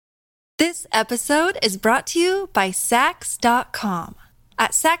This episode is brought to you by Sax.com.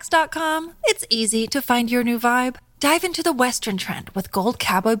 At Sax.com, it's easy to find your new vibe. Dive into the Western trend with gold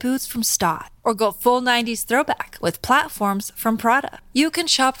cowboy boots from Stott, or go full 90s throwback with platforms from Prada. You can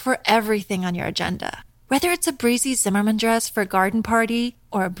shop for everything on your agenda, whether it's a breezy Zimmermann dress for a garden party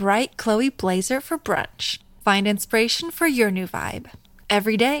or a bright Chloe blazer for brunch. Find inspiration for your new vibe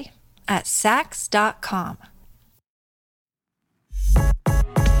every day at Sax.com.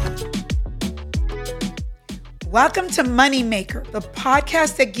 Welcome to Moneymaker, the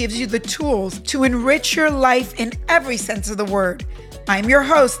podcast that gives you the tools to enrich your life in every sense of the word. I'm your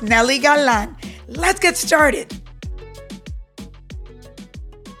host, Nelly Galan. Let's get started.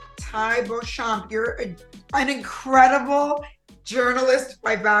 Ty Beauchamp, you're an incredible journalist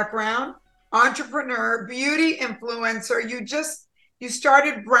by background, entrepreneur, beauty influencer. You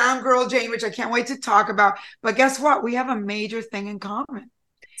started Brown Girl Jane, which I can't wait to talk about. But guess what? We have a major thing in common.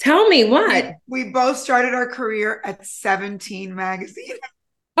 Tell me what? We both started our career at 17 magazine.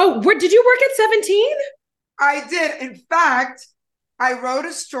 Oh, did you work at 17? I did. In fact, I wrote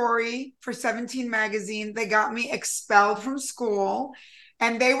a story for 17 magazine. They got me expelled from school.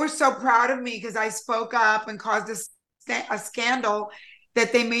 And they were so proud of me because I spoke up and caused a scandal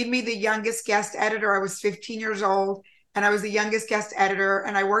that they made me the youngest guest editor. I was 15 years old and I was the youngest guest editor.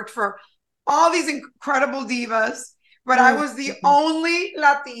 And I worked for all these incredible divas. But I was the only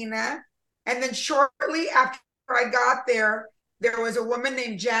Latina. And then shortly after I got there, there was a woman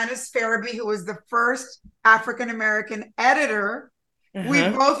named Janice Farabee, who was the first African-American editor. We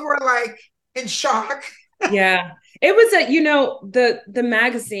both were like in shock. Yeah, it was the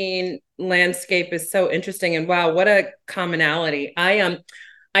magazine landscape is so interesting, and wow, what a commonality. I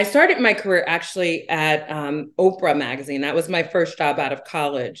started my career actually at Oprah magazine. That was my first job out of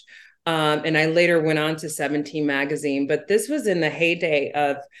college. And I later went on to 17 magazine, but this was in the heyday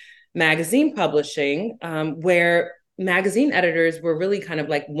of magazine publishing, where magazine editors were really kind of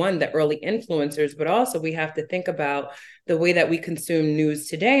like the early influencers, but also we have to think about the way that we consume news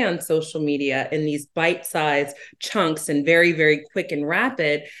today on social media in these bite-sized chunks and very, very quick and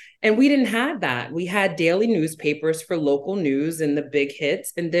rapid. And we didn't have that. We had daily newspapers for local news and the big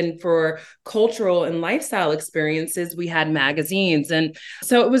hits. And then for cultural and lifestyle experiences, we had magazines. And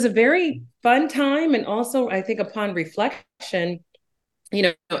so it was a very fun time. And also, I think upon reflection,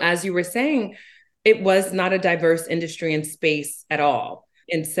 as you were saying, it was not a diverse industry and space at all.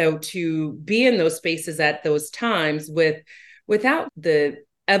 And so to be in those spaces at those times without the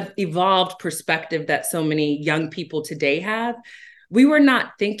evolved perspective that so many young people today have, we were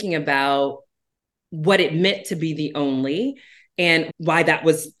not thinking about what it meant to be the only and why that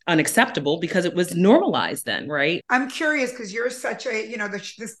was unacceptable because it was normalized then, right? I'm curious because you're such a,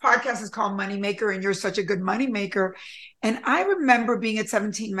 this podcast is called Moneymaker and you're such a good moneymaker. And I remember being at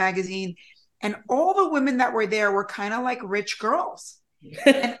 17 magazine and all the women that were there were kind of like rich girls.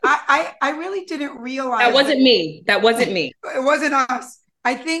 And I really didn't realize. That wasn't me. That wasn't me. It wasn't us.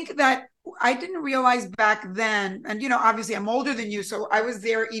 I think that I didn't realize back then, and obviously I'm older than you, so I was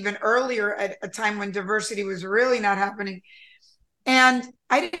there even earlier at a time when diversity was really not happening. And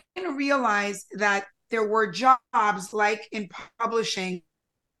I didn't realize that there were jobs like in publishing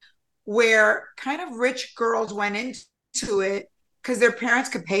where kind of rich girls went into it because their parents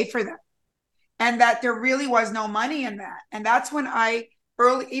could pay for them. And that there really was no money in that. And that's when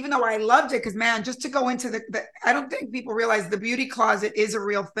even though I loved it, because man, just to go into I don't think people realize the beauty closet is a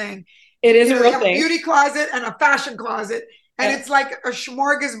real thing. It is a real thing. A beauty closet and a fashion closet. And It's like a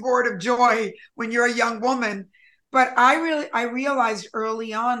smorgasbord of joy when you're a young woman. But I realized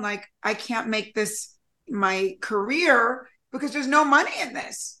early on, like, I can't make this my career because there's no money in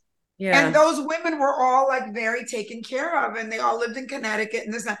this. Yeah. And those women were all like very taken care of and they all lived in Connecticut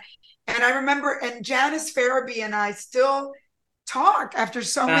and this and that. And I remember, and Janice Farabee and I still talk after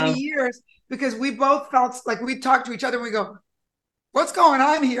so many years because we both felt like we talk to each other and we go, what's going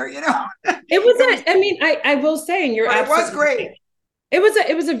on here? I will say, and it was great. Right.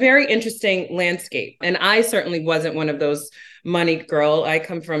 It was a very interesting landscape. And I certainly wasn't one of those money girl. I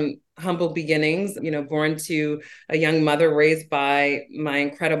come from humble beginnings, born to a young mother raised by my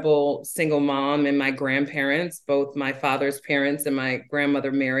incredible single mom and my grandparents, both my father's parents and my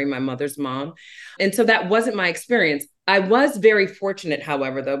grandmother, Mary, my mother's mom. And so that wasn't my experience. I was very fortunate,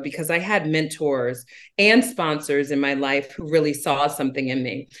 however, though, because I had mentors and sponsors in my life who really saw something in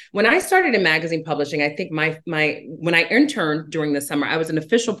me. When I started in magazine publishing, I think when I interned during the summer, I was an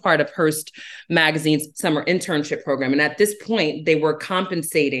official part of Hearst Magazine's summer internship program. And at this point, they were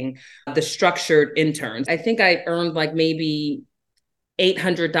compensating the structured interns. I think I earned like maybe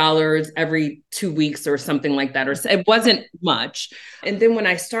 $800 every 2 weeks or something like that. Or it wasn't much. And then when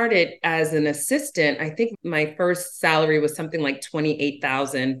I started as an assistant, I think my first salary was something like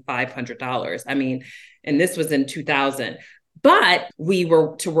 $28,500. I mean, and this was in 2000. But we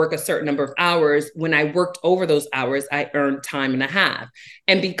were to work a certain number of hours. When I worked over those hours, I earned time and a half.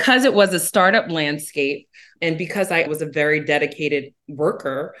 And because it was a startup landscape, and because I was a very dedicated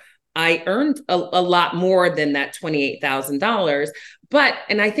worker, I earned a lot more than that $28,000. But,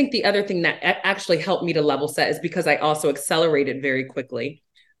 and I think the other thing that actually helped me to level set is because I also accelerated very quickly.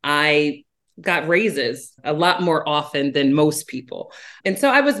 I got raises a lot more often than most people. And so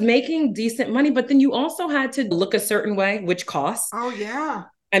I was making decent money, but then you also had to look a certain way, which costs. Oh, yeah.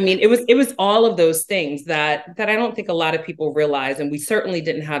 I mean, it was all of those things that I don't think a lot of people realize. And we certainly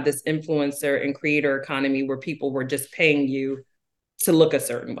didn't have this influencer and creator economy where people were just paying you to look a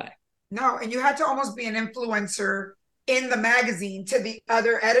certain way. No, and you had to almost be an influencer in the magazine to the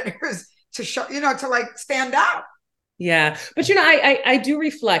other editors to show, to like stand out. Yeah. But, I do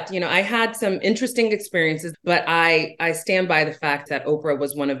reflect, I had some interesting experiences, but I stand by the fact that Oprah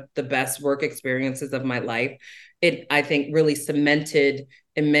was one of the best work experiences of my life. It, I think, really cemented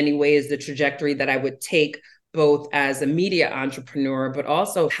in many ways the trajectory that I would take both as a media entrepreneur, but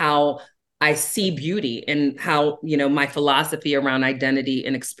also how I see beauty and how, my philosophy around identity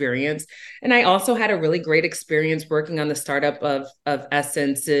and experience. And I also had a really great experience working on the startup of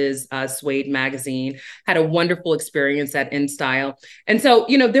Essence's Suede magazine, had a wonderful experience at InStyle. And so,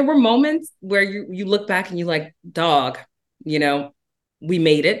 there were moments where you look back and you like, dog, we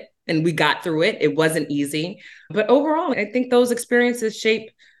made it and we got through it. It wasn't easy. But overall, I think those experiences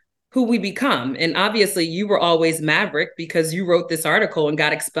shape who we become. And obviously you were always Maverick because you wrote this article and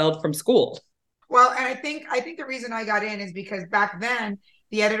got expelled from school. Well, and I think the reason I got in is because back then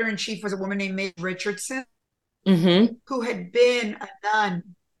the editor-in-chief was a woman named Mae Richardson, who had been a nun,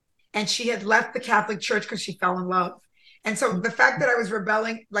 and she had left the Catholic Church because she fell in love. And so the fact that I was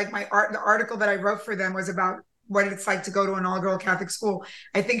rebelling, like the article that I wrote for them was about what it's like to go to an all-girl Catholic school.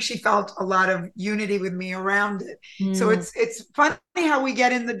 I think she felt a lot of unity with me around it. So it's funny how we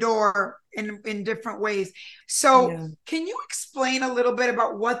get in the door in different ways. So Can you explain a little bit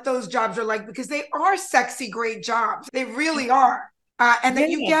about what those jobs are like? Because they are sexy, great jobs. They really are. And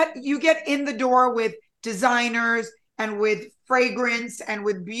then you get in the door with designers and with fragrance and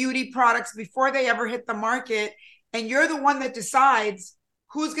with beauty products before they ever hit the market. And you're the one that decides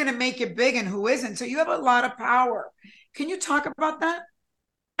who's going to make it big and who isn't. So you have a lot of power. Can you talk about that?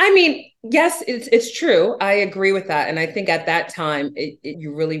 I mean, yes, it's true. I agree with that. And I think at that time,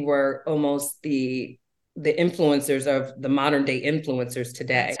 you really were almost the influencers of the modern day influencers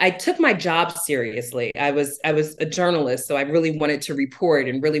today. I took my job seriously. I was a journalist, so I really wanted to report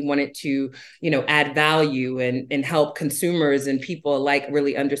and really wanted to, add value and help consumers and people alike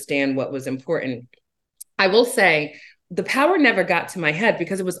really understand what was important. I will say, the power never got to my head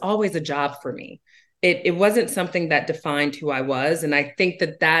because it was always a job for me. It wasn't something that defined who I was. And I think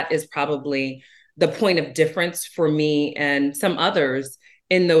that is probably the point of difference for me and some others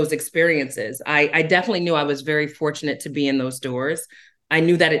in those experiences. I definitely knew I was very fortunate to be in those doors. I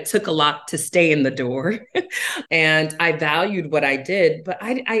knew that it took a lot to stay in the door and I valued what I did, but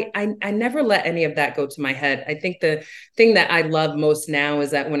I never let any of that go to my head. I think the thing that I love most now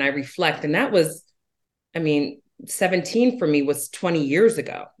is that when I reflect, and that was, 17 for me was 20 years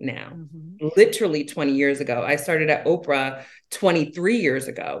ago now, literally 20 years ago. I started at Oprah 23 years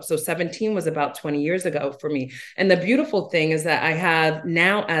ago. So 17 was about 20 years ago for me. And the beautiful thing is that I have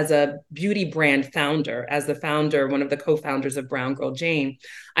now, as a beauty brand founder, as the founder, one of the co-founders of Brown Girl Jane,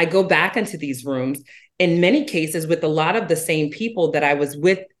 I go back into these rooms in many cases with a lot of the same people that I was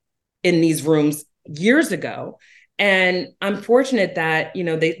with in these rooms years ago. And I'm fortunate that,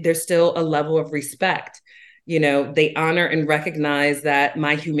 there's still a level of respect. They honor and recognize that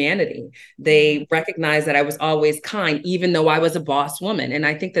my humanity. They recognize that I was always kind, even though I was a boss woman. And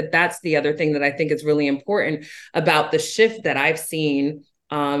I think that that's the other thing that I think is really important about the shift that I've seen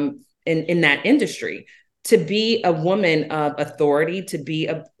in that industry. To be a woman of authority, to be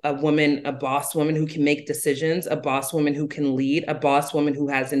a woman, a boss woman who can make decisions, a boss woman who can lead, a boss woman who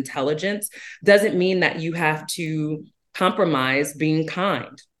has intelligence, doesn't mean that you have to compromise being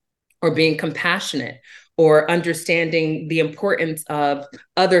kind or being compassionate or understanding the importance of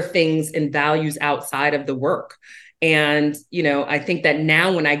other things and values outside of the work. And, I think that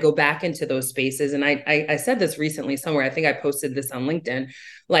now when I go back into those spaces, and I said this recently somewhere, I think I posted this on LinkedIn,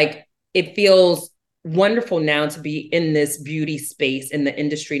 like it feels wonderful now to be in this beauty space in the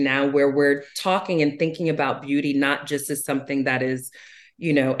industry now where we're talking and thinking about beauty, not just as something that is,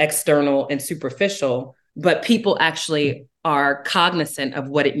 external and superficial, but people actually are cognizant of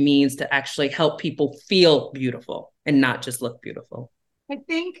what it means to actually help people feel beautiful and not just look beautiful. I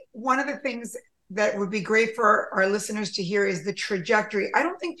think one of the things that would be great for our listeners to hear is the trajectory. I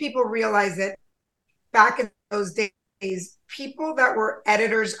don't think people realize that back in those days, people that were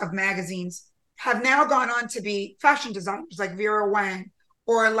editors of magazines have now gone on to be fashion designers like Vera Wang,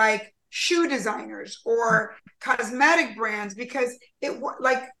 or like shoe designers or cosmetic brands, because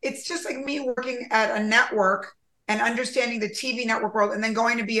it's just like me working at a network and understanding the TV network world and then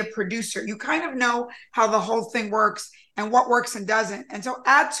going to be a producer. You kind of know how the whole thing works and what works and doesn't. And so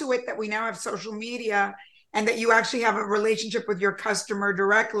add to it that we now have social media and that you actually have a relationship with your customer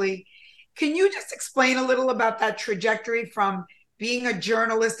directly. Can you just explain a little about that trajectory from being a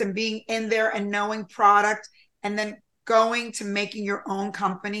journalist and being in there and knowing product and then going to making your own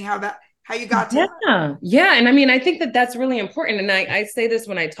company, how you got to that? Yeah. And I mean, I think that that's really important. And I say this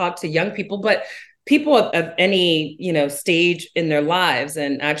when I talk to young people, but people of any, stage in their lives.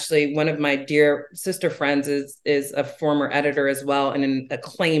 And actually one of my dear sister friends is a former editor as well, and an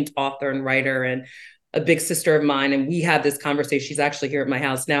acclaimed author and writer, and a big sister of mine. And we have this conversation. She's actually here at my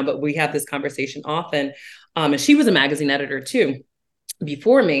house now, but we have this conversation often. And she was a magazine editor too,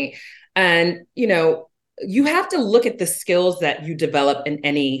 before me. And, you have to look at the skills that you develop in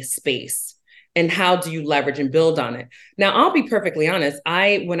any space and how do you leverage and build on it. Now, I'll be perfectly honest.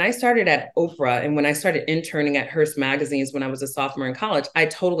 When I started at Oprah and when I started interning at Hearst magazines when I was a sophomore in college, I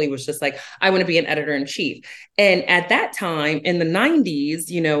totally was just like, I want to be an editor in chief. And at that time in the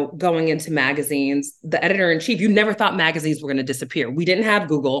 90s, going into magazines, the editor in chief, you never thought magazines were going to disappear. We didn't have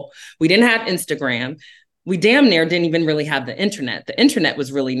Google. We didn't have Instagram. We damn near didn't even really have the internet. The internet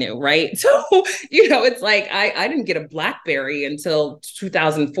was really new, right? So, it's like I didn't get a BlackBerry until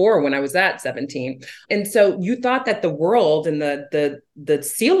 2004 when I was at 17. And so you thought that the world and the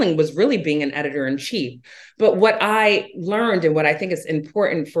ceiling was really being an editor in chief. But what I learned, and what I think is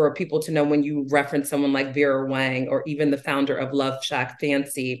important for people to know when you reference someone like Vera Wang, or even the founder of Love Shack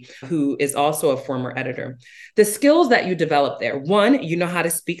Fancy, who is also a former editor, the skills that you develop there. One, you know how to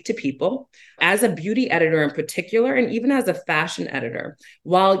speak to people. As a beauty editor in particular, and even as a fashion editor,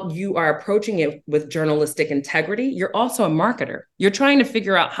 while you are approaching it with journalistic integrity, you're also a marketer. You're trying to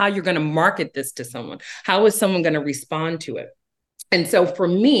figure out how you're going to market this to someone. How is someone going to respond to it? And so for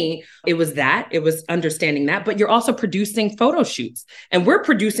me, it was understanding that, but you're also producing photo shoots, and we're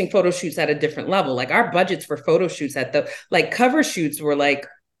producing photo shoots at a different level. Like our budgets for photo shoots cover shoots were like,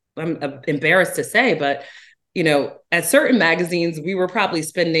 I'm embarrassed to say, but at certain magazines, we were probably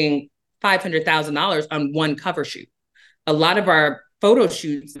spending $500,000 on one cover shoot. A lot of our photo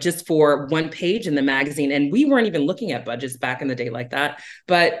shoots just for one page in the magazine. And we weren't even looking at budgets back in the day like that,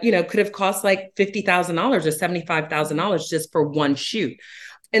 but, could have cost like $50,000 or $75,000 just for one shoot.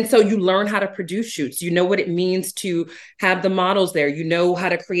 And so you learn how to produce shoots. You know what it means to have the models there. You know how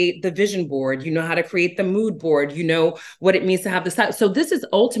to create the vision board. You know how to create the mood board. You know what it means to have the site. So this is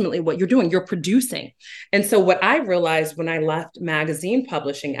ultimately what you're doing. You're producing. And so what I realized when I left magazine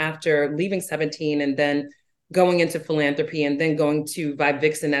publishing after leaving 17 and then going into philanthropy and then going to Vibe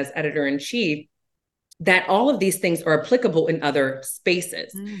Vixen as editor-in-chief, that all of these things are applicable in other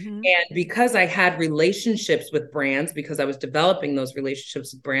spaces. Mm-hmm. And because I had relationships with brands, because I was developing those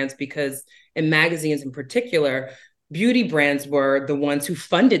relationships with brands, because in magazines in particular, beauty brands were the ones who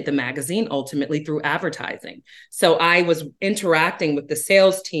funded the magazine ultimately through advertising. So I was interacting with the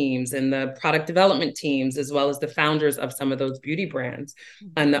sales teams and the product development teams, as well as the founders of some of those beauty brands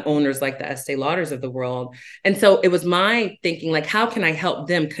and the owners like the Estee Lauders of the world. And so it was my thinking, like, how can I help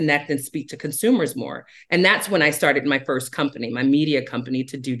them connect and speak to consumers more? And that's when I started my first company, my media company,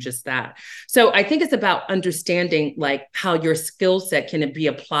 to do just that. So I think it's about understanding like how your skill set can be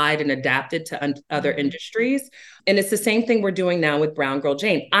applied and adapted to other industries. And it's the same thing we're doing now with Brown Girl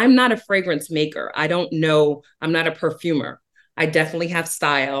Jane. I'm not a fragrance maker. I don't know. I'm not a perfumer. I definitely have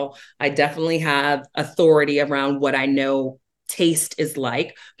style. I definitely have authority around what I know taste is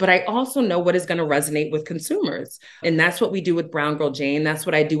like, but I also know what is going to resonate with consumers. And that's what we do with Brown Girl Jane. That's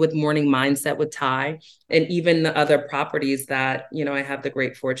what I do with Morning Mindset with Ty, and even the other properties that, I have the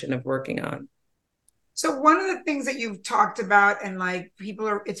great fortune of working on. So one of the things that you've talked about, and like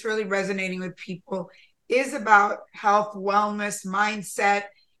it's really resonating with people, is about health, wellness, mindset,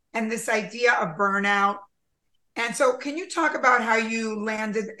 and this idea of burnout. And so can you talk about how you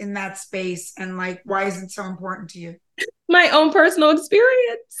landed in that space and like, why is it so important to you? My own personal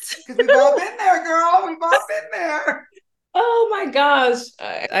experience. Because we've all been there, girl. We've all been there. Oh my gosh.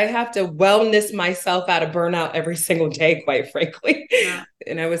 I have to wellness myself out of burnout every single day, quite frankly. Yeah.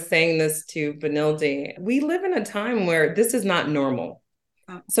 And I was saying this to Benilde. We live in a time where this is not normal.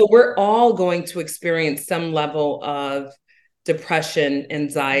 So we're all going to experience some level of depression,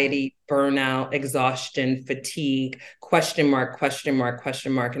 anxiety, burnout, exhaustion, fatigue, question mark, question mark,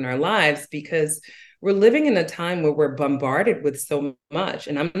 question mark in our lives, because we're living in a time where we're bombarded with so much.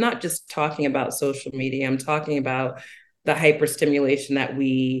 And I'm not just talking about social media, I'm talking about the hyperstimulation that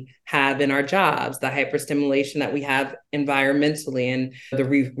we have in our jobs, the hyperstimulation that we have environmentally, and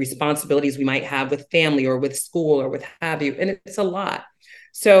the responsibilities we might have with family or with school or with have you. And it's a lot.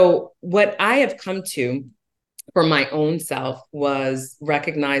 So what I have come to for my own self was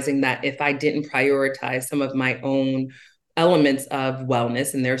recognizing that if I didn't prioritize some of my own elements of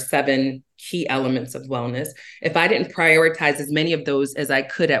wellness, and there are 7 key elements of wellness, if I didn't prioritize as many of those as I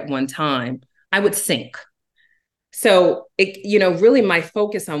could at one time, I would sink. So really my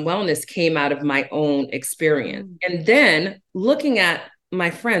focus on wellness came out of my own experience. And then looking at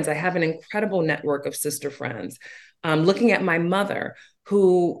my friends, I have an incredible network of sister friends. Looking at my mother,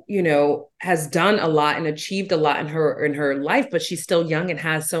 who, has done a lot and achieved a lot in her life, but she's still young and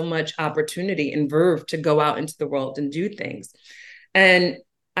has so much opportunity and verve to go out into the world and do things. And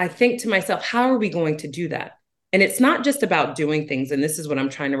I think to myself, how are we going to do that? And it's not just about doing things. And this is what I'm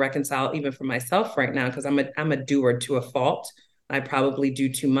trying to reconcile even for myself right now, because I'm a doer to a fault. I probably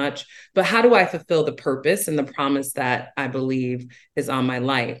do too much. But how do I fulfill the purpose and the promise that I believe is on my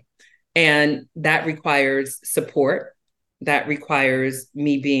life? And that requires support. That requires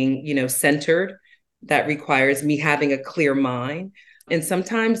me being, centered. That requires me having a clear mind. And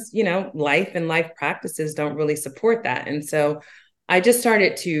sometimes, life and life practices don't really support that. And so I just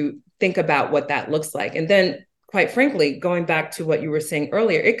started to think about what that looks like. And then, quite frankly, going back to what you were saying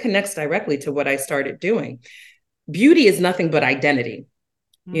earlier, it connects directly to what I started doing. Beauty is nothing but identity.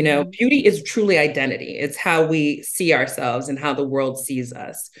 Beauty is truly identity. It's how we see ourselves and how the world sees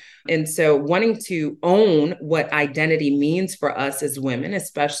us. And so wanting to own what identity means for us as women,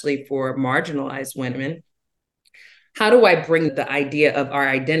 especially for marginalized women, how do I bring the idea of our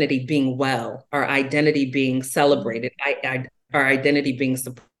identity being well, our identity being celebrated, our identity being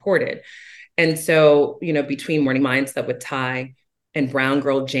supported? And so, between Morning Mindset with Ty and Brown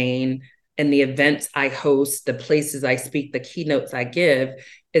Girl Jane and the events I host, the places I speak, the keynotes I give,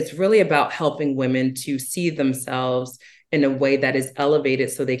 it's really about helping women to see themselves in a way that is elevated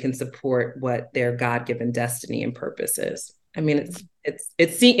so they can support what their God-given destiny and purpose is. I mean,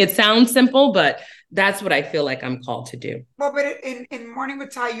 it sounds simple, but that's what I feel like I'm called to do. Well, but in Morning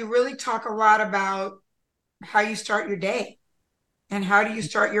with Ty, you really talk a lot about how you start your day and how do you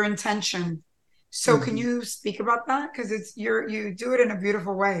start your intention. So can you speak about that? Because you do it in a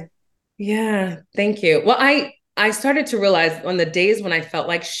beautiful way. Yeah, thank you. Well, I started to realize on the days when I felt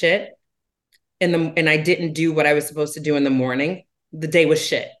like shit and I didn't do what I was supposed to do in the morning, the day was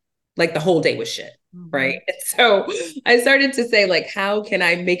shit. Like the whole day was shit. Right. And so I started to say, like, how can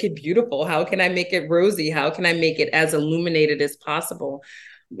I make it beautiful? How can I make it rosy? How can I make it as illuminated as possible?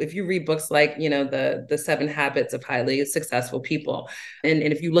 If you read books like, the 7 Habits of Highly Successful People, and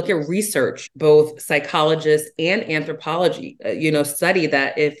if you look at research, both psychologists and anthropology, study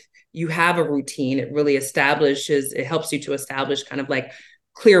that if you have a routine, it helps you to establish kind of like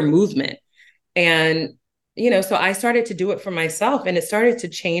clear movement. And, so I started to do it for myself, and it started to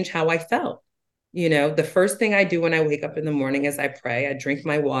change how I felt. The first thing I do when I wake up in the morning is I pray. I drink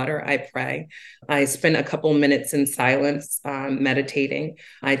my water. I pray. I spend a couple minutes in silence, meditating.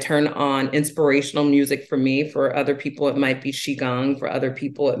 I turn on inspirational music for me. For other people, it might be Qigong. For other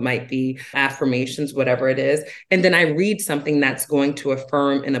people, it might be affirmations, whatever it is. And then I read something that's going to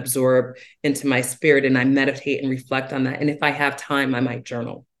affirm and absorb into my spirit. And I meditate and reflect on that. And if I have time, I might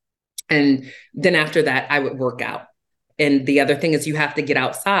journal. And then after that, I would work out. And the other thing is you have to get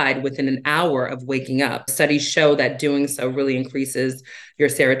outside within an hour of waking up. Studies show that doing so really increases your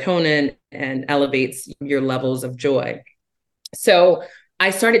serotonin and elevates your levels of joy. So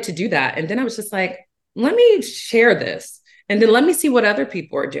I started to do that. And then I was just like, let me share this. And then let me see what other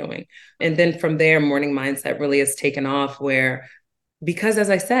people are doing. And then from there, Morning Mindset really has taken off because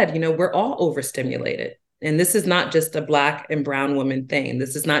as I said, we're all overstimulated. And this is not just a Black and brown woman thing.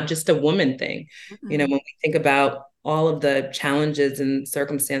 This is not just a woman thing. When we think about all of the challenges and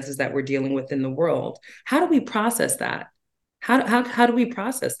circumstances that we're dealing with in the world, how do we process that? How do we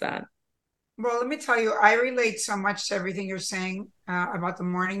process that? Well, let me tell you, I relate so much to everything you're saying about the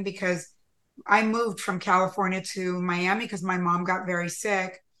morning, because I moved from California to Miami because my mom got very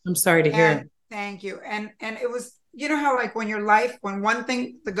sick. I'm sorry to hear. Thank you. And it was, how like when one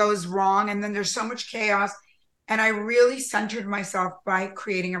thing that goes wrong and then there's so much chaos. And I really centered myself by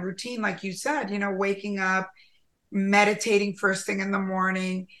creating a routine, like you said, waking up, meditating first thing in the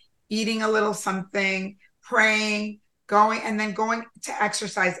morning, eating a little something, praying, going to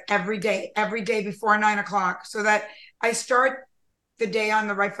exercise every day before 9 o'clock, so that I start the day on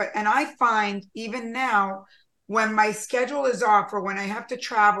the right foot. And I find even now, when my schedule is off or when I have to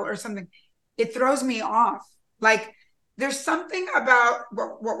travel or something, it throws me off. Like, there's something about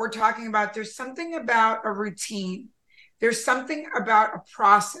what we're talking about. There's something about a routine. There's something about a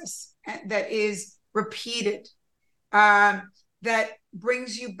process that is repeated, that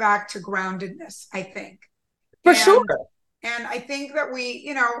brings you back to groundedness, I think. For sure. And I think that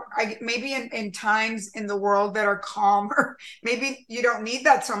maybe in times in the world that are calmer, maybe you don't need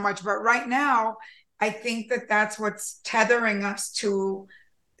that so much. But right now, I think that that's what's tethering us to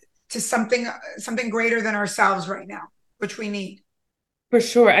something greater than ourselves right now, which we need. For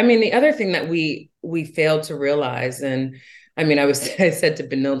sure. I mean, the other thing that we failed to realize, and I mean, I said to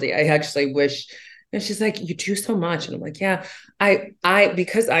Benilde, I actually wish, and she's like, you do so much. And I'm like, yeah,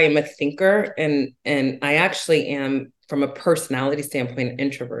 because I am a thinker and I actually am, from a personality standpoint, an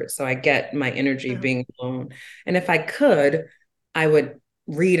introvert. So I get my energy being alone. And if I could, I would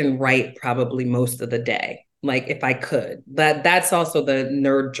read and write probably most of the day. Like, if I could. That's also the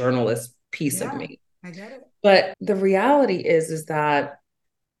nerd journalist piece of me. I get it. But the reality is that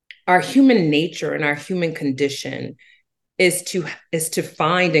our human nature and our human condition is to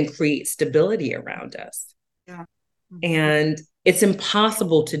find and create stability around us. Yeah. Mm-hmm. And it's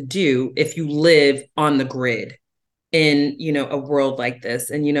impossible to do if you live on the grid in, a world like this.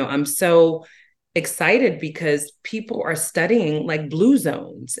 And, I'm so excited because people are studying like blue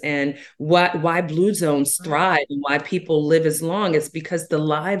zones and why blue zones thrive and why people live as long. It's because the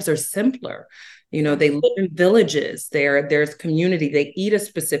lives are simpler. They live in villages. There's community. They eat a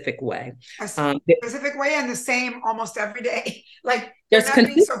specific way. A specific way, and the same almost every day. Like, there's not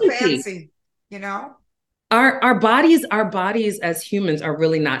being so fancy, Our bodies as humans are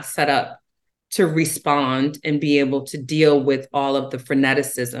really not set up to respond and be able to deal with all of the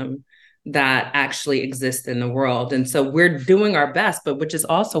freneticism that actually exists in the world. And so we're doing our best, but which is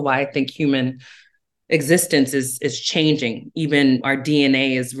also why I think human existence is changing. Even our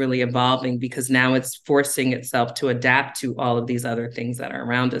DNA is really evolving because now it's forcing itself to adapt to all of these other things that are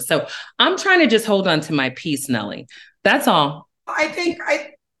around us. So I'm trying to just hold on to my peace, Nellie. That's all. I think,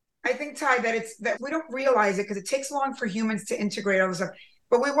 Ty, that we don't realize it because it takes long for humans to integrate all this stuff.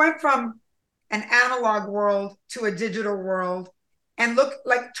 But we went from an analog world to a digital world, and look,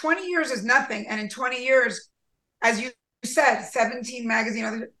 like 20 years is nothing. And in 20 years, as you said, 17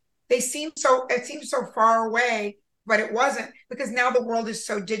 magazine, it seemed so far away, but it wasn't, because now the world is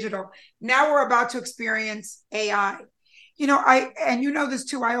so digital. Now we're about to experience AI. And this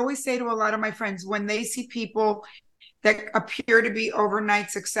too, I always say to a lot of my friends, when they see people that appear to be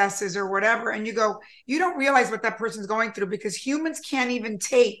overnight successes or whatever, and you go, you don't realize what that person's going through, because humans can't even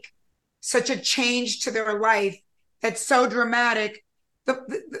take such a change to their life that's so dramatic.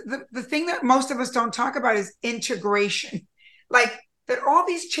 The thing that most of us don't talk about is integration. Like, that all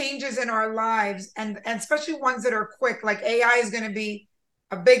these changes in our lives, and especially ones that are quick, like AI is going to be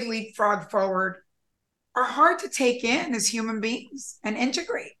a big leapfrog forward, are hard to take in as human beings and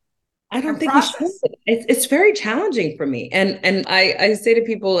integrate. I don't think we should. It's very challenging for me. And I say to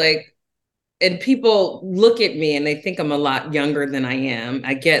people, like, and people look at me and they think I'm a lot younger than I am.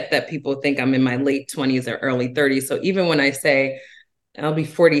 I get that people think I'm in my late 20s or early 30s. So even when I say I'll be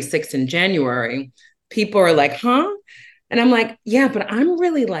 46 in January, people are like, huh? And I'm like, yeah, but I'm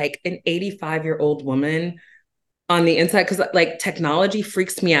really like an 85-year-old woman on the inside, because like technology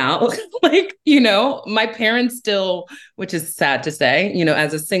freaks me out. Like, my parents still, which is sad to say,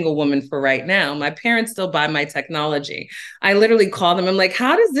 as a single woman for right now, my parents still buy my technology. I literally call them. I'm like,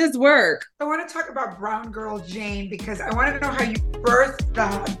 how does this work? I want to talk about Brown Girl Jane, because I want to know how you birthed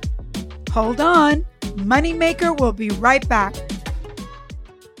that. Hold on. Moneymaker will be right back.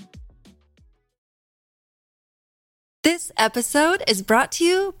 This episode is brought to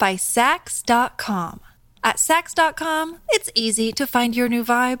you by Saks.com. At Saks.com, it's easy to find your new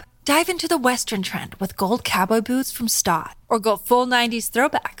vibe. Dive into the Western trend with gold cowboy boots from Stott, or go full 90s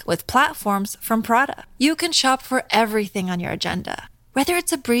throwback with platforms from Prada. You can shop for everything on your agenda, whether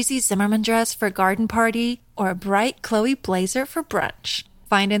it's a breezy Zimmermann dress for a garden party or a bright Chloe blazer for brunch.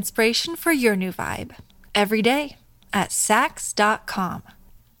 Find inspiration for your new vibe every day at Saks.com.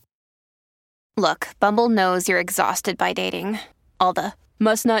 Look, Bumble knows you're exhausted by dating. All the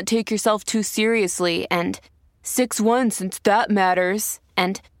must not take yourself too seriously and 6'1" since that matters.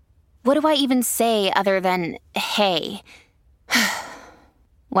 And what do I even say other than hey?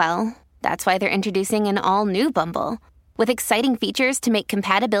 Well, that's why they're introducing an all-new Bumble with exciting features to make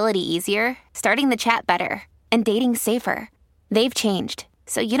compatibility easier, starting the chat better, and dating safer. They've changed,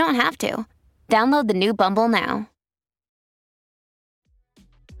 so you don't have to. Download the new Bumble now.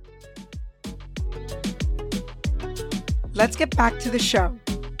 let's get back to the show.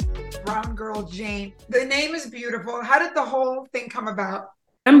 Brown Girl Jane. The name is beautiful. How did the whole thing come about?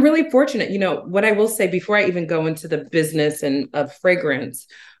 I'm really fortunate. What I will say before I even go into the business and of fragrance,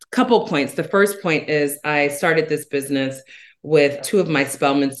 a couple points. The first point is I started this business with two of my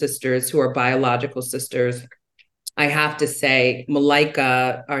Spellman sisters who are biological sisters. I have to say,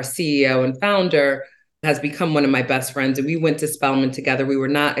 Malika, our CEO and founder, has become one of my best friends. And we went to Spelman together. We were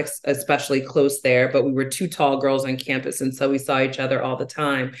not especially close there, but we were two tall girls on campus. And so we saw each other all the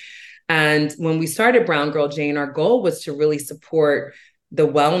time. And when we started Brown Girl Jane, our goal was to really support the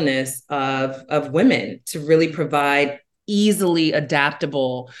wellness of women, to really provide easily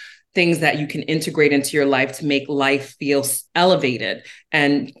adaptable things that you can integrate into your life to make life feel elevated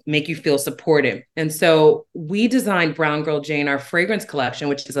and make you feel supported. And so we designed Brown Girl Jane, our fragrance collection,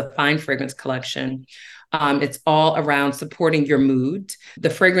 which is a fine fragrance collection. It's all around supporting your mood. The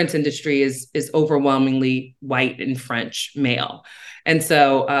fragrance industry is overwhelmingly white and French male. And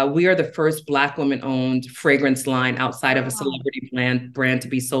so we are the first Black woman-owned fragrance line outside of a celebrity brand to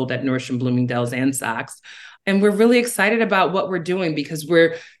be sold at Nordstrom, Bloomingdale's, and Saks. And we're really excited about what we're doing because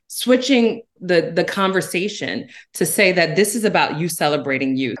we're switching the conversation to say that this is about you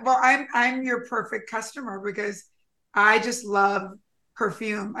celebrating you. Well, I'm your perfect customer because I just love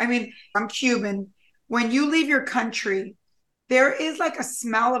perfume. I mean, I'm Cuban. When you leave your country, there is like a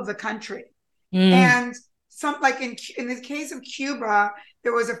smell of the country. And some, like in the case of Cuba,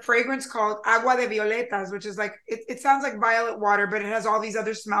 there was a fragrance called Agua de Violetas, which is like, it sounds like violet water, but it has all these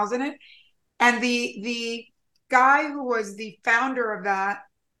other smells in it. And the guy who was the founder of that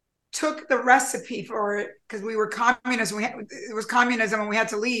took the recipe for it, because we were communists. It was communism and we had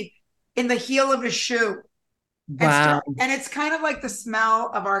to leave, in the heel of his shoe. Wow. And it's kind of like the smell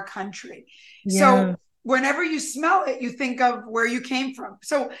of our country. Yeah. So whenever you smell it, you think of where you came from.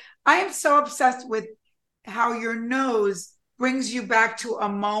 So I am so obsessed with how your nose brings you back to a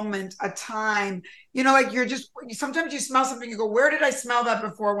moment, a time, like sometimes you smell something, you go, where did I smell that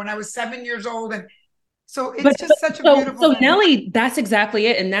before? When I was 7 years old. And so it's just such a beautiful thing. Nellie, that's exactly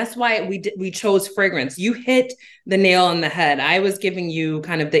it. And that's why we chose fragrance. You hit the nail on the head. I was giving you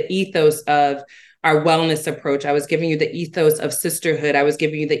kind of the ethos of our wellness approach. I was giving you the ethos of sisterhood. I was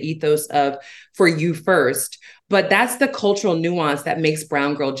giving you the ethos of for you first. But that's the cultural nuance that makes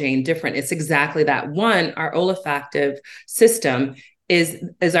Brown Girl Jane different. It's exactly that. One, our olfactive system is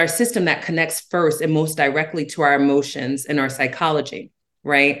our system that connects first and most directly to our emotions and our psychology,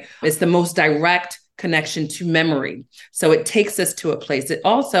 right? It's the most direct connection to memory. So it takes us to a place. It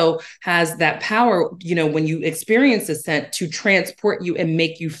also has that power, when you experience a scent, to transport you and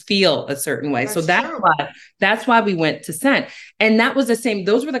make you feel a certain way. So that's why we went to scent. And that was the same.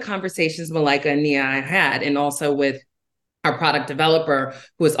 Those were the conversations Malika and Nia and I had, and also with our product developer,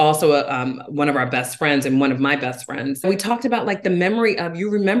 who is also one of our best friends and one of my best friends. We talked about like the memory of,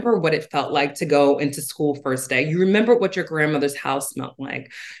 you remember what it felt like to go into school first day. You remember what your grandmother's house smelled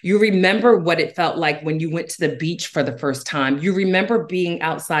like. You remember what it felt like when you went to the beach for the first time. You remember being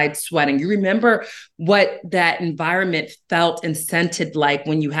outside sweating. You remember what that environment felt and scented like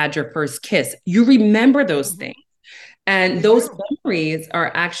when you had your first kiss. You remember those things. And those memories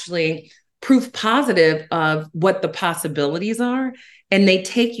are actually proof positive of what the possibilities are. And they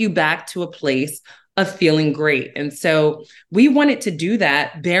take you back to a place of feeling great. And so we wanted to do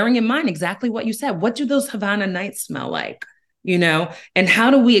that, bearing in mind exactly what you said. What do those Havana nights smell like? And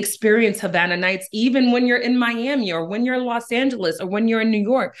how do we experience Havana nights, even when you're in Miami or when you're in Los Angeles or when you're in New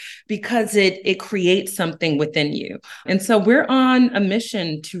York, because it creates something within you. And so we're on a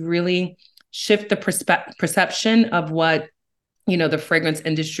mission to really shift the perception of what the fragrance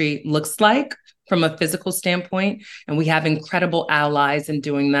industry looks like from a physical standpoint. And we have incredible allies in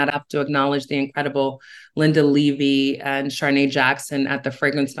doing that. I have to acknowledge the incredible Linda Levy and Charnay Jackson at the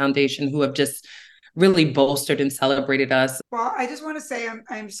Fragrance Foundation, who have just really bolstered and celebrated us. Well, I just want to say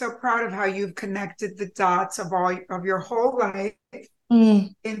I'm so proud of how you've connected the dots of all of your whole life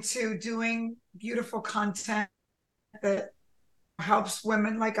into doing beautiful content that helps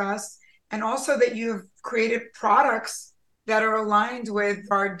women like us. And also that you've created products that are aligned with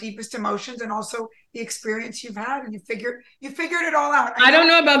our deepest emotions and also the experience you've had, and you figured it all out. I don't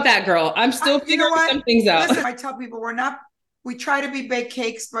know about that, girl. I'm still figuring some things out. Listen, I tell people we try to be baked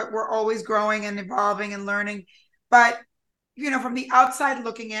cakes, but we're always growing and evolving and learning. But from the outside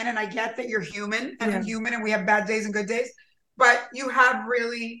looking in, and I get that you're human and we have bad days and good days, but you have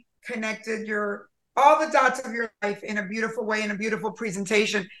really connected all the dots of your life in a beautiful way, in a beautiful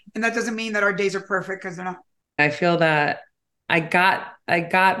presentation. And that doesn't mean that our days are perfect, because they're not. I feel that I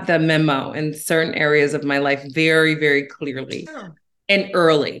got the memo in certain areas of my life very, very clearly and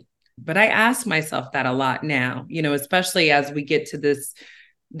early. But I ask myself that a lot now, especially as we get to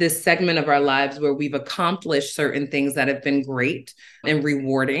this segment of our lives where we've accomplished certain things that have been great and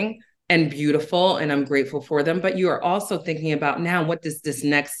rewarding and beautiful, and I'm grateful for them. But you are also thinking about now, what does this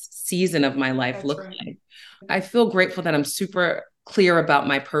next season of my life look like? I feel grateful that I'm super clear about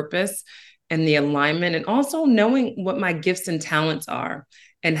my purpose and the alignment, and also knowing what my gifts and talents are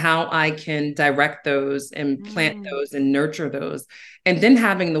and how I can direct those and plant those and nurture those. And then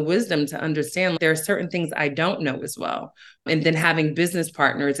having the wisdom to understand there are certain things I don't know as well. And then having business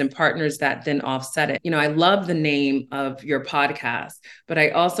partners and partners that then offset it. I love the name of your podcast, but I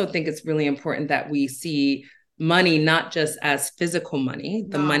also think it's really important that we see money not just as physical money,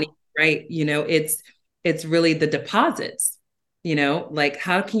 the money, right? It's really the deposits. Like,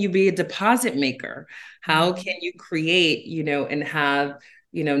 how can you be a deposit maker? How can you create, and have,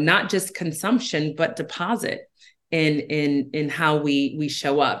 not just consumption, but deposit in how we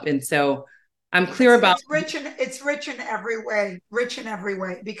show up. And so I'm clear about it's rich in every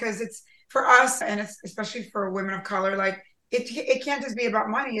way, because it's for us, and it's especially for women of color, like it can't just be about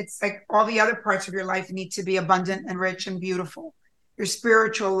money. It's like all the other parts of your life need to be abundant and rich and beautiful. Your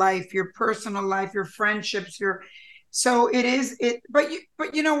spiritual life, your personal life, your friendships, so it is it. But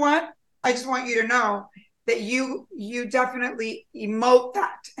you know what? I just want you to know that you definitely emote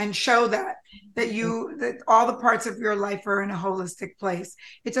that and show that all the parts of your life are in a holistic place.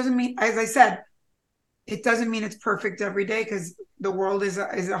 It doesn't mean, as I said, it doesn't mean it's perfect every day, because the world is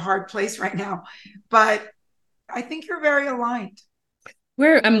a hard place right now. But I think you're very aligned.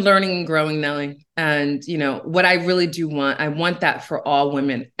 I'm learning and growing, Nelly. And, what I really do want, I want that for all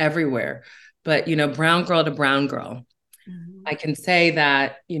women everywhere. But, brown girl to brown girl, I can say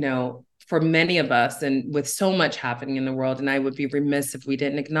that, for many of us, and with so much happening in the world, and I would be remiss if we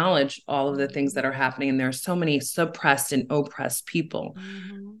didn't acknowledge all of the things that are happening. And there are so many suppressed and oppressed people.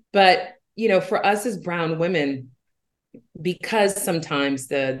 But, for us as brown women, because sometimes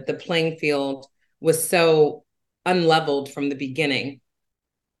the playing field was so unleveled from the beginning,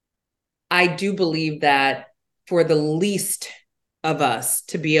 I do believe that for the least of us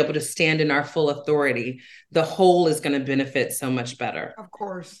to be able to stand in our full authority, the whole is going to benefit so much better. Of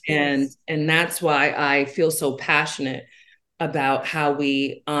course. And that's why I feel so passionate about how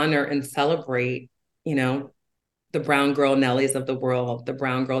we honor and celebrate, the brown girl Nellies of the world, the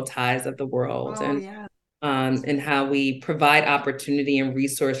brown girl Ties of the world, and how we provide opportunity and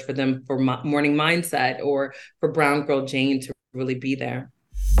resource for them for Morning Mindset, or for brown girl Jane to really be there.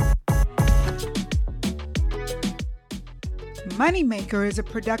 Moneymaker is a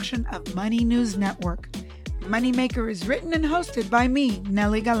production of Money News Network. Moneymaker is written and hosted by me,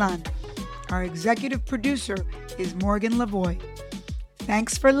 Nelly Galan. Our executive producer is Morgan Lavoie.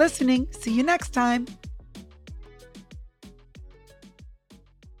 Thanks for listening. See you next time.